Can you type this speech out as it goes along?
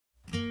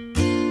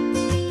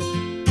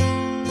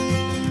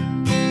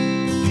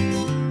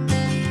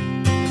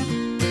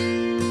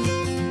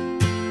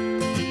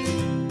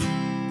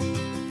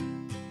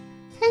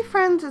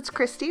friends, it's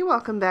Christy.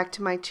 Welcome back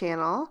to my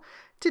channel.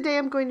 Today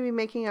I'm going to be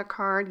making a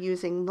card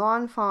using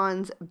Lawn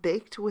Fawn's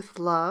Baked with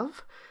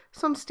Love.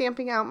 So I'm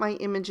stamping out my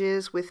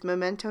images with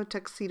Memento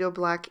Tuxedo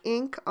Black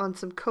ink on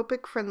some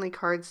Copic friendly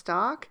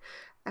cardstock,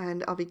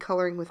 and I'll be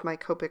coloring with my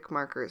Copic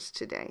markers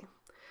today.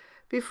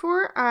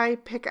 Before I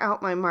pick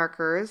out my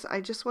markers,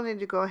 I just wanted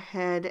to go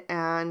ahead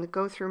and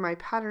go through my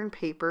pattern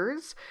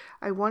papers.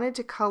 I wanted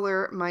to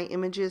color my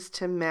images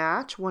to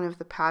match one of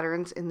the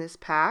patterns in this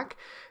pack.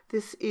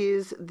 This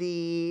is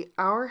the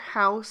Our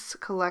House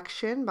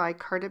collection by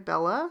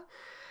Cartabella.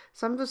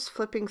 So I'm just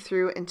flipping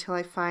through until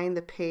I find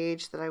the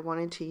page that I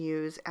wanted to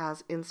use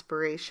as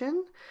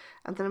inspiration.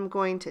 And then I'm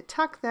going to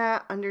tuck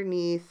that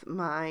underneath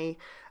my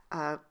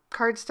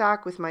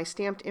cardstock with my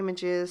stamped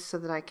images so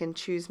that I can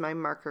choose my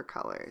marker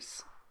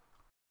colors.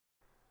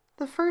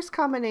 The first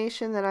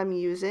combination that I'm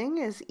using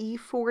is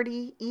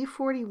E40,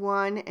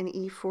 E41, and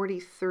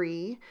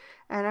E43,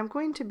 and I'm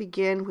going to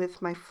begin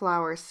with my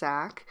flour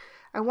sack.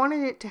 I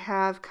wanted it to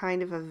have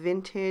kind of a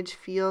vintage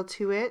feel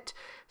to it,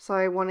 so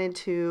I wanted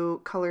to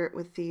color it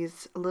with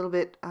these a little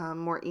bit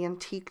more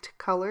antiqued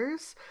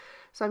colors.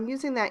 So I'm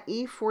using that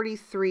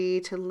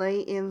E43 to lay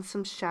in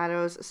some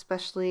shadows,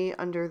 especially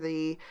under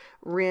the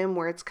rim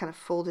where it's kind of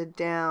folded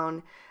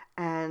down,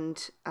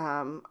 and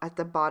at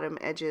the bottom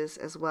edges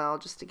as well,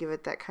 just to give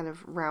it that kind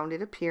of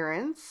rounded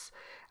appearance.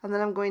 And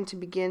then I'm going to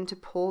begin to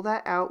pull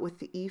that out with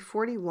the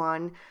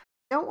E41.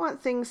 I don't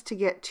want things to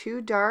get too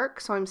dark,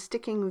 so I'm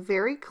sticking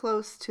very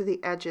close to the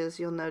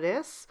edges, you'll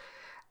notice.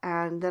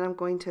 And then I'm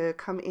going to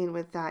come in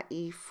with that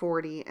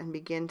E40 and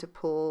begin to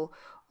pull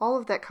all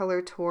of that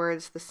color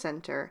towards the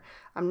center.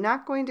 I'm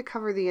not going to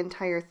cover the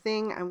entire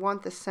thing. I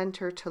want the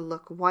center to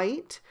look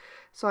white.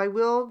 So I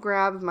will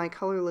grab my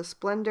colorless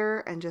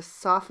blender and just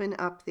soften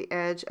up the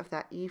edge of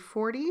that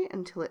E40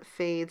 until it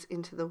fades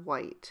into the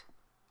white.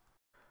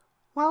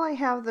 While I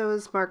have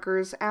those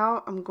markers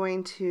out, I'm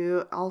going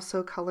to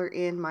also color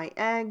in my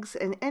eggs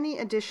and any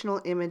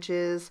additional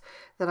images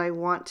that I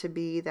want to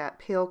be that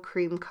pale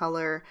cream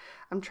color.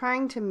 I'm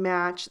trying to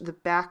match the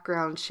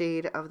background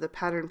shade of the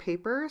pattern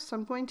paper, so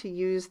I'm going to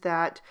use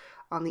that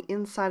on the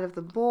inside of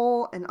the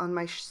bowl and on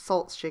my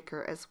salt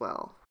shaker as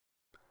well.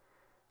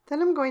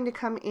 Then I'm going to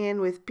come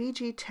in with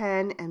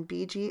BG10 and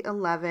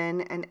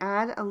BG11 and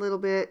add a little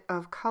bit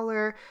of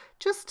color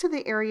just to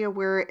the area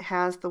where it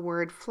has the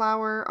word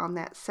flower on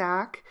that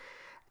sack,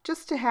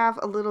 just to have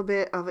a little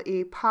bit of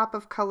a pop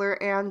of color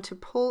and to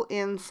pull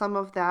in some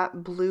of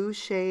that blue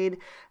shade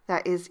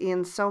that is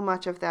in so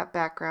much of that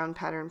background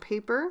pattern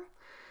paper.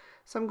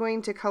 So I'm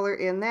going to color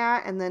in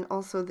that, and then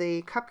also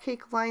the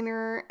cupcake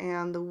liner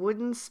and the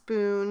wooden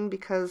spoon,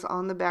 because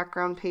on the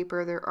background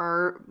paper there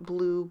are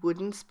blue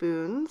wooden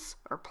spoons,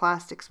 or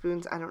plastic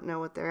spoons, I don't know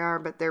what they are,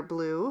 but they're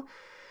blue.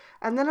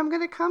 And then I'm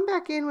going to come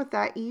back in with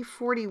that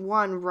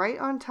E41 right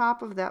on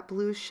top of that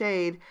blue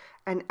shade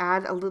and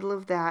add a little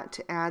of that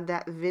to add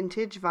that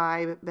vintage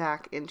vibe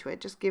back into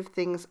it. Just give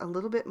things a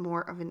little bit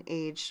more of an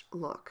aged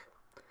look.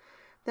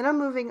 Then I'm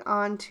moving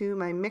on to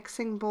my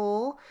mixing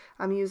bowl.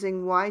 I'm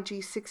using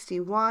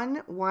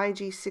YG61,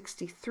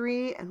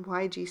 YG63, and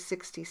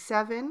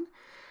YG67.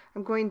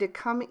 I'm going to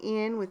come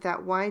in with that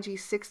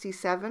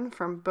YG67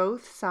 from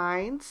both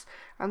sides,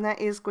 and that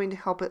is going to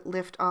help it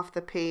lift off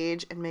the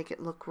page and make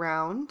it look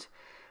round.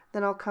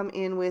 Then I'll come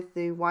in with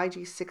the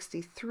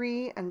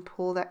YG63 and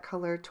pull that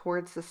color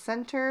towards the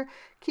center,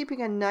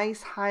 keeping a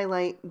nice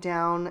highlight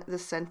down the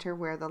center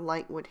where the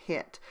light would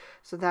hit.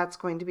 So that's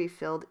going to be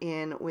filled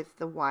in with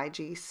the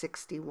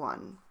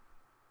YG61.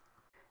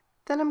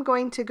 Then I'm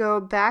going to go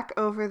back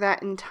over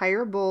that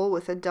entire bowl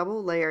with a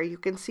double layer. You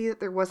can see that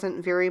there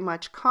wasn't very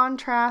much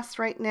contrast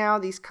right now.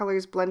 These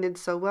colors blended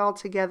so well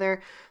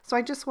together. So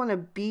I just want to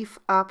beef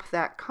up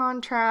that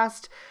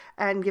contrast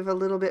and give a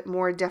little bit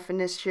more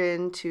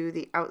definition to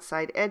the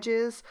outside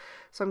edges.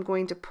 So I'm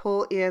going to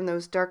pull in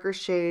those darker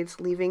shades,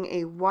 leaving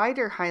a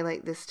wider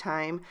highlight this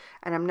time,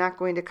 and I'm not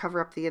going to cover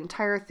up the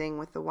entire thing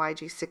with the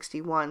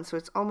YG61, so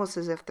it's almost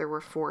as if there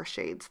were 4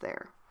 shades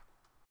there.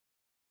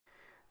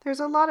 There's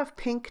a lot of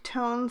pink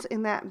tones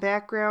in that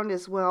background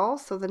as well,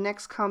 so the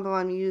next combo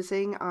I'm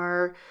using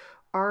are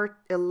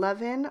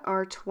R11,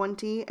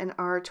 R20, and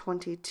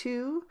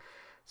R22.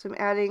 So I'm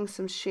adding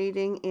some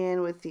shading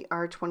in with the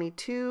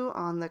R22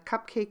 on the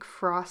cupcake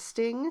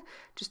frosting,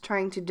 just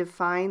trying to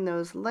define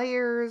those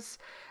layers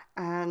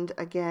and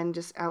again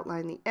just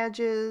outline the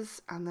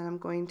edges, and then I'm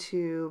going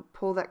to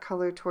pull that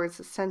color towards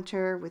the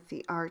center with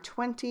the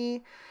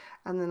R20,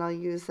 and then I'll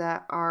use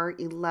that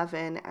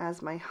R11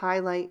 as my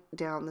highlight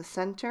down the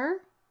center.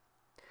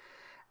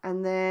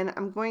 And then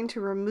I'm going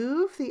to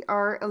remove the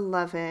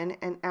R11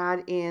 and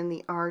add in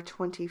the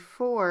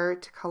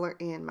R24 to color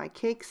in my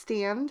cake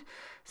stand,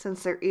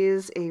 since there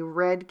is a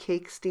red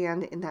cake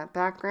stand in that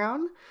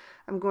background.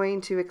 I'm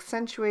going to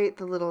accentuate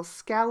the little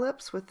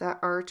scallops with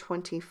that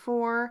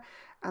R24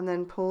 and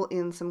then pull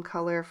in some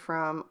color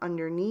from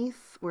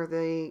underneath where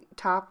the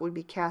top would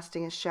be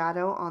casting a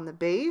shadow on the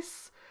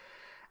base,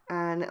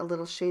 and a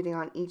little shading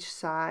on each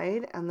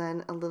side, and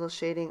then a little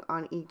shading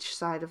on each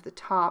side of the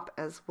top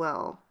as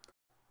well.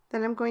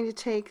 Then I'm going to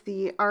take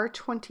the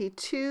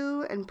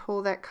R22 and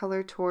pull that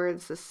color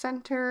towards the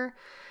center.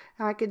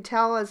 Now I could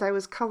tell as I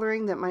was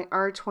coloring that my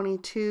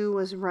R22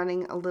 was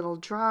running a little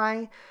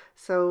dry,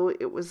 so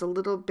it was a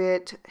little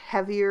bit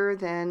heavier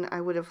than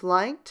I would have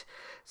liked.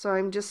 So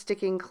I'm just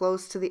sticking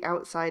close to the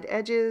outside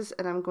edges,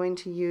 and I'm going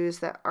to use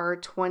that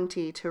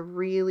R20 to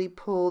really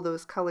pull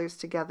those colors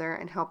together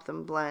and help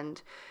them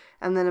blend.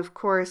 And then of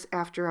course,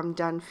 after I'm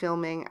done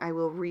filming, I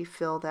will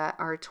refill that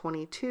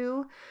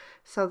R22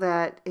 so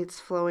that it's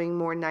flowing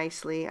more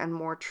nicely and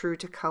more true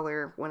to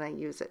color when I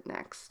use it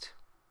next.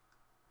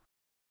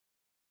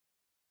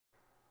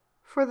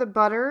 For the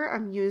butter,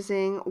 I'm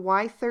using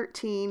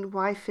Y13,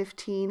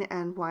 Y15,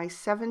 and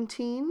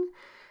Y17.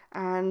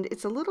 And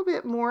it's a little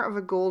bit more of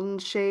a golden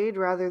shade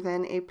rather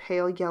than a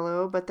pale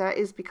yellow, but that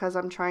is because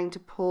I'm trying to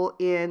pull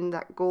in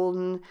that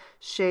golden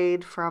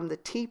shade from the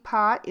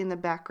teapot in the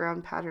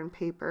background pattern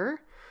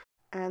paper.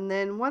 And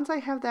then once I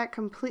have that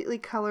completely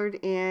colored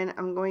in,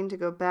 I'm going to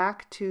go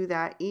back to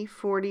that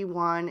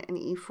E41 and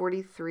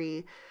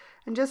E43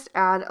 and just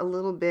add a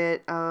little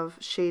bit of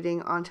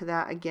shading onto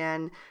that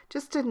again,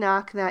 just to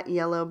knock that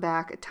yellow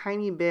back a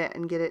tiny bit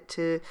and get it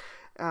to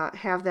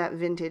have that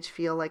vintage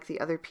feel like the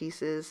other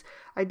pieces.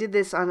 I did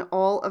this on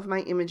all of my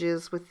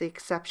images with the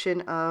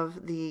exception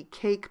of the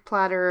cake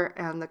platter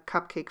and the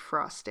cupcake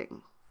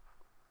frosting.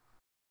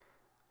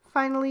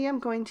 Finally, I'm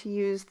going to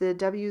use the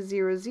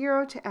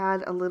W00 to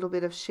add a little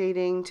bit of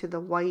shading to the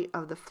white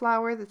of the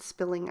flour that's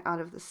spilling out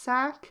of the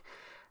sack.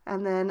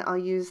 And then I'll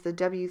use the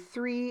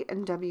W3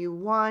 and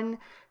W1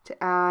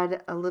 to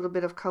add a little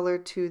bit of color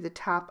to the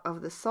top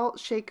of the salt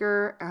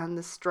shaker and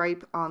the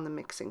stripe on the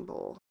mixing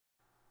bowl.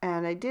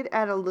 And I did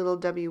add a little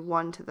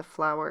W1 to the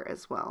flour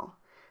as well.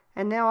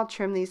 And now I'll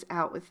trim these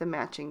out with the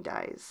matching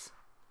dies.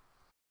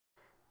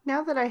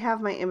 Now that I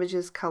have my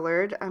images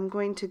colored, I'm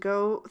going to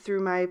go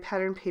through my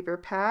pattern paper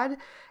pad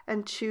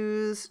and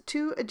choose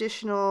 2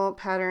 additional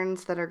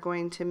patterns that are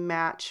going to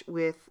match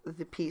with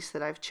the piece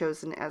that I've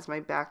chosen as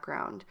my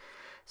background.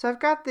 So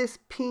I've got this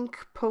pink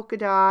polka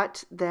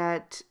dot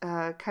that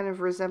kind of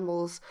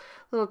resembles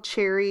little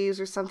cherries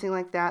or something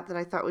like that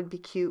I thought would be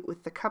cute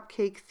with the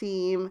cupcake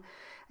theme.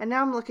 And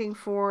now I'm looking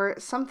for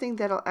something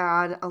that'll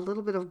add a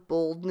little bit of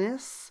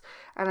boldness,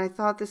 and I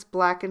thought this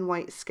black and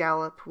white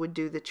scallop would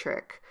do the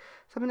trick.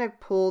 So I'm going to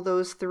pull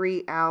those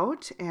 3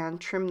 out and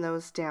trim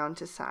those down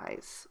to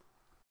size.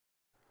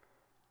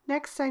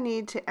 Next I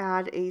need to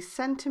add a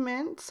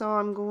sentiment, so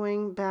I'm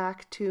going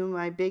back to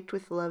my Baked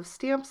with Love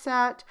stamp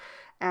set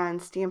and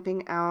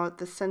stamping out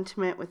the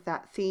sentiment with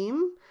that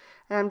theme.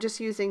 And I'm just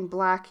using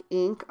black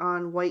ink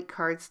on white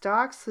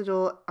cardstock, so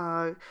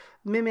it'll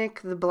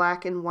mimic the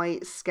black and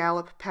white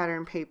scallop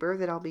pattern paper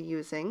that I'll be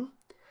using.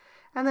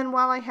 And then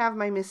while I have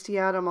my MISTI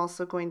out, I'm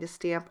also going to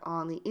stamp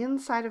on the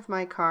inside of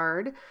my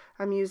card.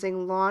 I'm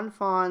using Lawn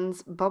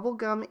Fawn's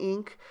bubblegum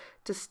ink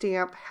to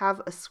stamp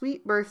Have a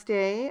Sweet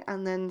Birthday,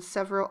 and then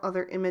several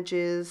other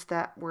images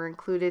that were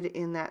included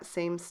in that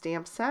same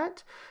stamp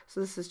set. So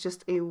this is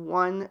just a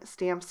 1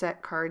 stamp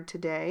set card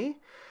today.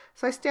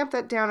 So I stamped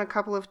that down a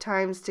couple of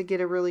times to get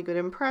a really good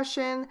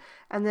impression,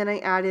 and then I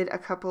added a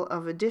couple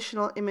of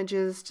additional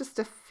images just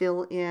to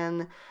fill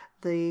in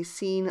the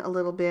scene a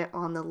little bit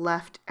on the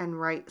left and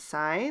right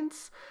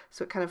sides.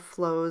 So it kind of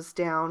flows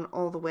down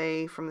all the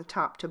way from the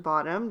top to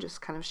bottom,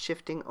 just kind of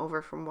shifting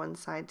over from one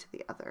side to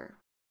the other.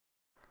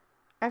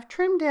 I've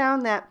trimmed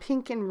down that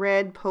pink and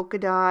red polka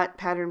dot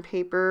pattern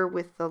paper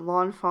with the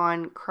Lawn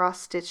Fawn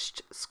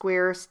cross-stitched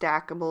square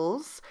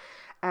stackables,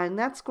 and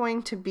that's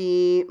going to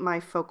be my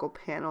focal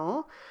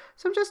panel.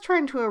 So I'm just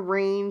trying to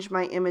arrange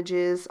my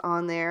images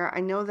on there.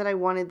 I know that I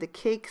wanted the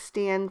cake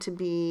stand to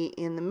be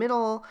in the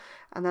middle,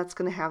 and that's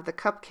going to have the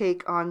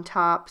cupcake on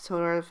top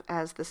sort of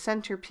as the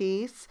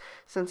centerpiece,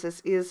 since this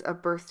is a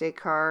birthday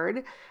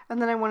card.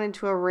 And then I wanted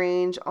to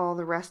arrange all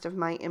the rest of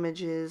my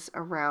images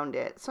around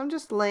it. So I'm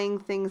just laying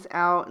things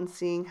out and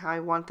seeing how I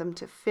want them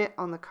to fit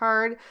on the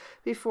card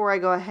before I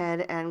go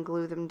ahead and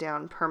glue them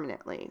down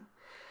permanently.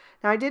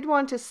 Now I did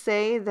want to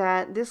say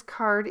that this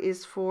card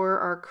is for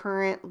our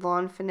current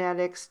Lawn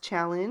Fanatics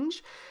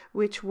challenge,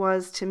 which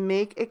was to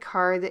make a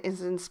card that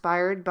is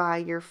inspired by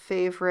your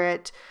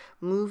favorite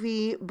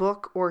movie,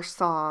 book, or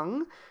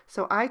song.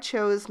 So I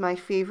chose my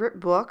favorite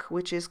book,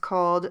 which is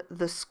called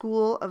The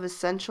School of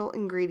Essential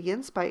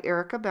Ingredients by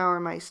Erica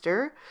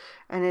Bauermeister,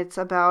 and it's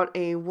about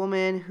a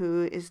woman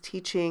who is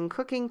teaching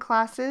cooking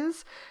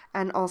classes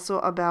and also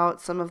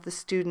about some of the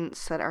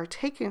students that are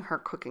taking her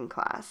cooking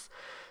class.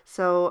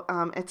 So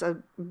it's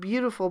a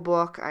beautiful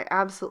book. I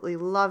absolutely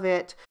love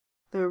it.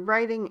 The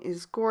writing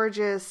is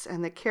gorgeous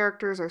and the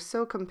characters are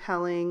so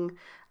compelling.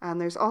 And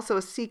there's also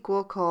a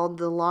sequel called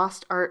The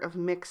Lost Art of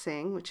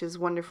Mixing, which is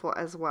wonderful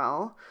as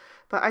well.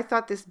 But I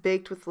thought this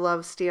Baked with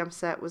Love stamp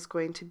set was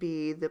going to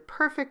be the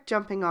perfect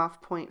jumping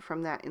off point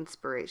from that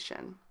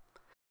inspiration.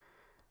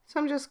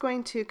 So I'm just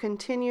going to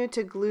continue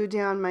to glue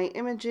down my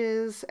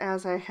images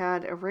as I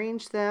had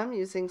arranged them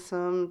using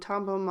some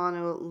Tombow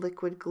Mono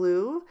liquid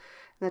glue.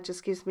 That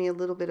just gives me a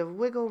little bit of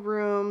wiggle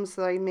room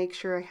so that I make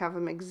sure I have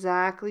them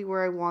exactly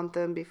where I want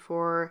them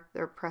before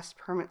they're pressed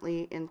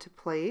permanently into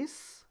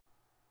place.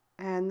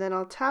 And then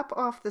I'll top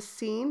off the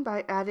scene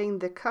by adding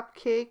the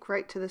cupcake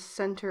right to the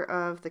center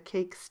of the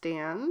cake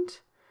stand.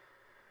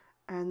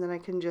 And then I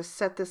can just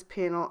set this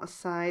panel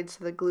aside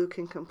so the glue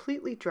can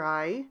completely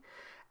dry.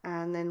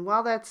 And then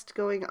while that's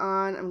going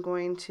on, I'm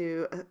going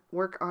to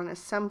work on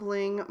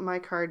assembling my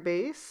card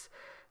base.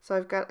 So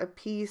I've got a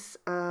piece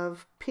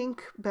of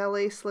pink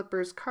ballet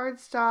slippers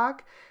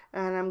cardstock,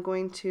 and I'm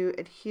going to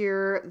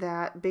adhere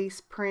that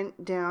base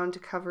print down to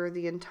cover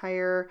the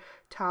entire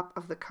top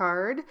of the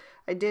card.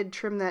 I did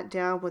trim that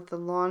down with the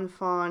Lawn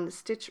Fawn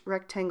stitch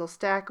rectangle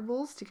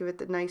stackables to give it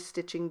the nice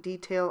stitching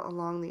detail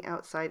along the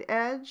outside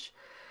edge.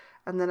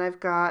 And then I've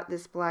got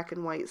this black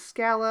and white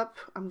scallop.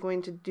 I'm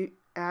going to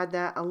add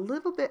that a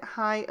little bit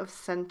high of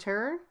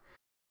center.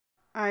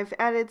 I've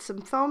added some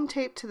foam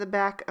tape to the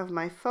back of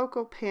my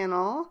focal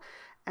panel,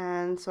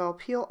 and so I'll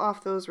peel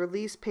off those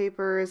release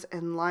papers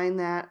and line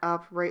that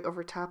up right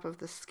over top of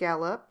the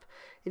scallop.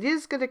 It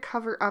is going to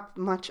cover up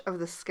much of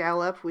the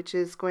scallop, which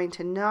is going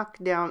to knock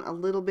down a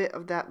little bit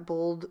of that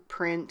bold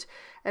print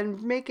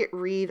and make it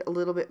read a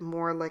little bit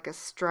more like a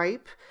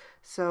stripe,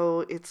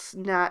 so it's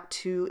not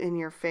too in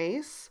your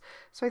face.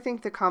 So I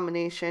think the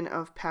combination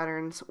of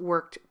patterns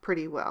worked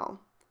pretty well.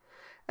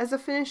 As a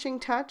finishing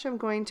touch, I'm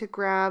going to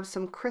grab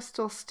some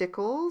crystal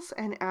stickles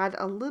and add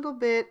a little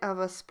bit of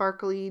a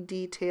sparkly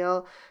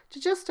detail to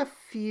just a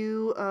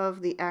few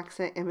of the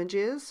accent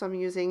images. So I'm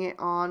using it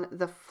on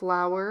the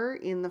flower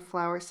in the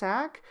flour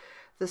sack,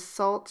 the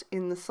salt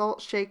in the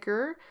salt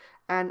shaker,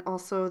 and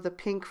also the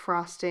pink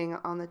frosting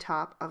on the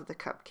top of the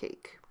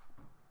cupcake.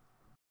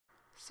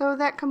 So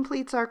that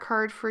completes our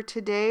card for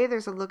today.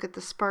 There's a look at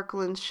the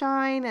sparkle and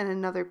shine and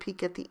another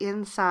peek at the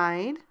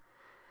inside.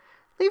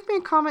 Leave me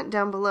a comment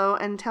down below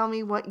and tell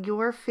me what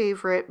your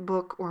favorite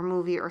book or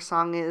movie or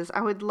song is.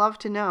 I would love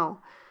to know.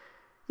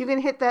 You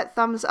can hit that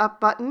thumbs up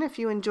button if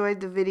you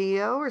enjoyed the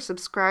video, or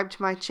subscribe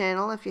to my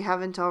channel if you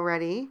haven't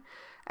already.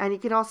 And you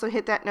can also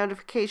hit that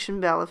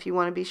notification bell if you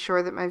want to be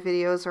sure that my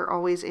videos are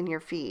always in your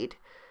feed.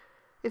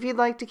 If you'd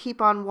like to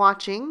keep on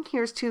watching,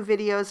 here's 2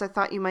 videos I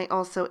thought you might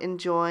also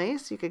enjoy,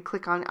 so you could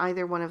click on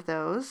either one of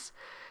those.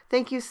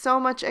 Thank you so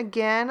much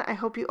again. I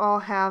hope you all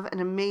have an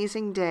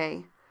amazing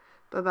day.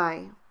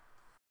 Bye-bye.